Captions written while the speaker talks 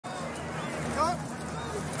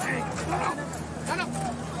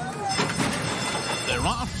They're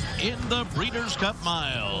off in the Breeders' Cup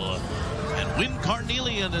Mile. And Win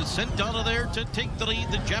Carnelian is sent out of there to take the lead.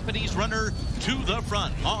 The Japanese runner to the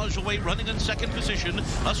front. Maj away running in second position.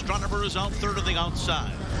 Astronomer is out third on the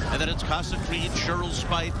outside. And then it's Casa Creed, Cheryl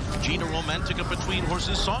Spite, Gina Romantica between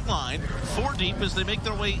horses. Songline 4 deep as they make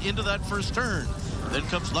their way into that first turn. Then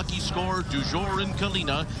comes Lucky Score, Dujour, and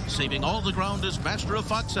Kalina. Saving all the ground is Master of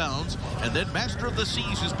Foxhounds. And then Master of the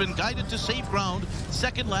Seas has been guided to save ground.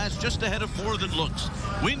 Second last, just ahead of More Than Looks.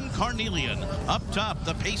 Win Carnelian up top.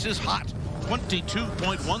 The pace is hot.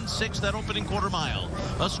 22.16 that opening quarter mile.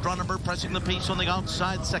 Astronomer pressing the pace on the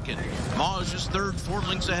outside second. Maj is third, 4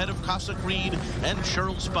 lengths ahead of Casa Creed and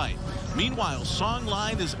Cheryl Spite. Meanwhile,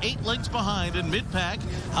 Songline is 8 lengths behind in mid-pack.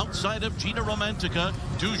 Outside of Gina Romantica,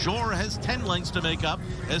 Dujour has 10 lengths to make up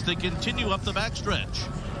as they continue up the backstretch.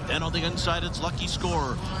 Then on the inside, it's Lucky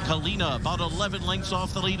Score. Kalina about 11 lengths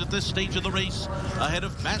off the lead at this stage of the race, ahead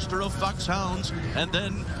of Master of Foxhounds. And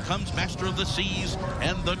then comes Master of the Seas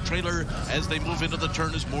and the trailer as they move into the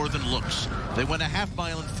turn is More Than Looks. They went a half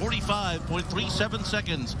mile in 45.37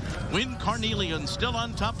 seconds. Win Carnelian still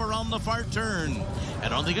on top around the far turn.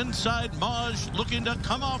 And on the inside, Maj looking to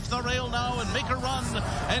come off the rail now and make a run.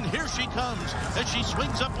 And here she comes as she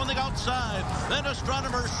swings up on the outside. Then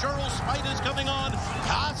Astronomer Cheryl Spite is coming on.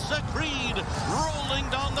 Casa Creed rolling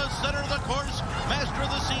down the center of the course. Master of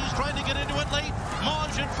the Seas trying to get into it late.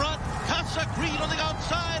 Maj in front. Casa Creed on the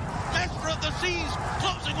outside. Master of the Seas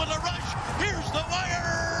closing with a rush. Here's the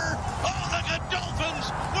wire. Oh, the Godolphins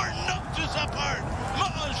were noses apart.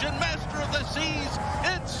 Maj and Master of the Seas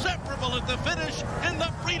inseparable at the finish in the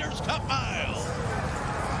Breeders' Cup Mile.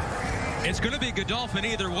 It's going to be Godolphin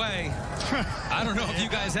either way. I don't know if you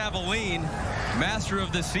guys have a lean. Master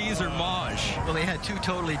of the Seas or Maj? Well, they had 2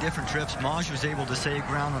 totally different trips. Maj was able to save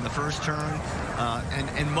ground on the first turn,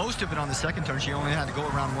 and most of it on the second turn. She only had to go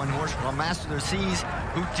around 1 horse. While Master of the Seas,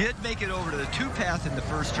 who did make it over to the 2-path in the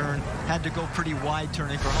first turn, had to go pretty wide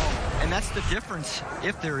turning for home. And that's the difference,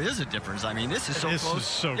 if there is a difference. I mean, this is so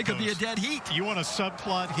close. It could be a dead heat. You want a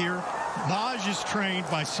subplot here? Maj is trained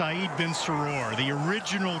by Saeed bin Saror, the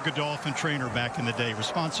original Godolphin trainer back in the day,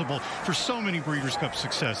 responsible for so many Breeders' Cup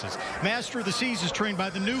successes. Master of the Seas is trained by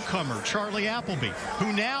the newcomer, Charlie Appleby,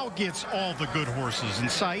 who now gets all the good horses,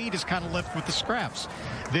 and Saeed is kind of left with the scraps.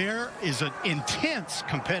 There is an intense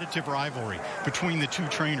competitive rivalry between the 2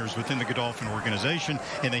 trainers within the Godolphin organization,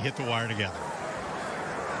 and they hit the wire together.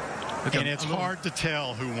 And it's hard to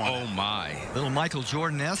tell who won. Oh, my. Little Michael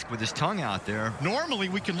Jordan-esque with his tongue out there. Normally,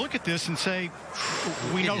 we can look at this and say,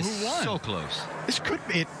 we know who won. So close. This could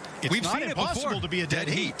be, it's not impossible to be a dead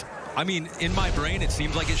heat. I mean, in my brain, it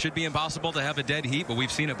seems like it should be impossible to have a dead heat, but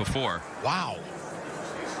we've seen it before. Wow.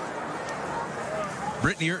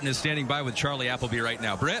 Brittany Urton is standing by with Charlie Appleby right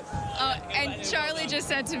now. Britt? And Charlie just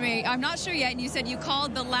said to me, I'm not sure yet, and you said you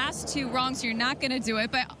called the last 2 wrong, so you're not going to do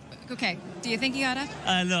it, but okay. Do you think you got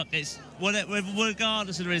it? Look, it's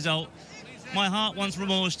regardless of the result, my heart wants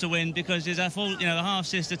Remorse to win because he's a full, a half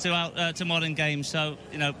sister to Modern Games. So,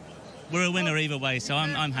 we're a winner either way. So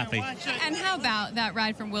I'm happy. And how about that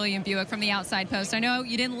ride from William Buick from the outside post? I know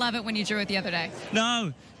you didn't love it when you drew it the other day.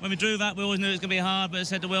 No, when we drew that, we always knew it was going to be hard. But I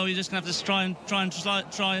said to Will, you're just going to have to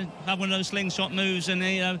try and have one of those slingshot moves, and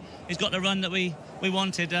he's got the run that we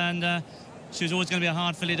wanted, and. She was always going to be a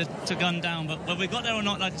hard filly to gun down, but whether we got there or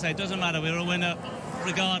not, like I say, it doesn't matter. We were a winner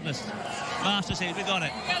regardless. Master Seas, we got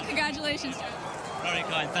it. Well, congratulations. Very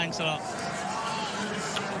kind. Thanks a lot.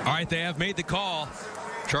 All right, they have made the call.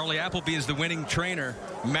 Charlie Appleby is the winning trainer.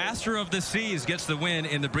 Master of the Seas gets the win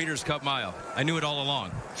in the Breeders' Cup Mile. I knew it all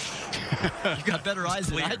along. You got better eyes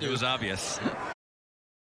than I do. It was obvious.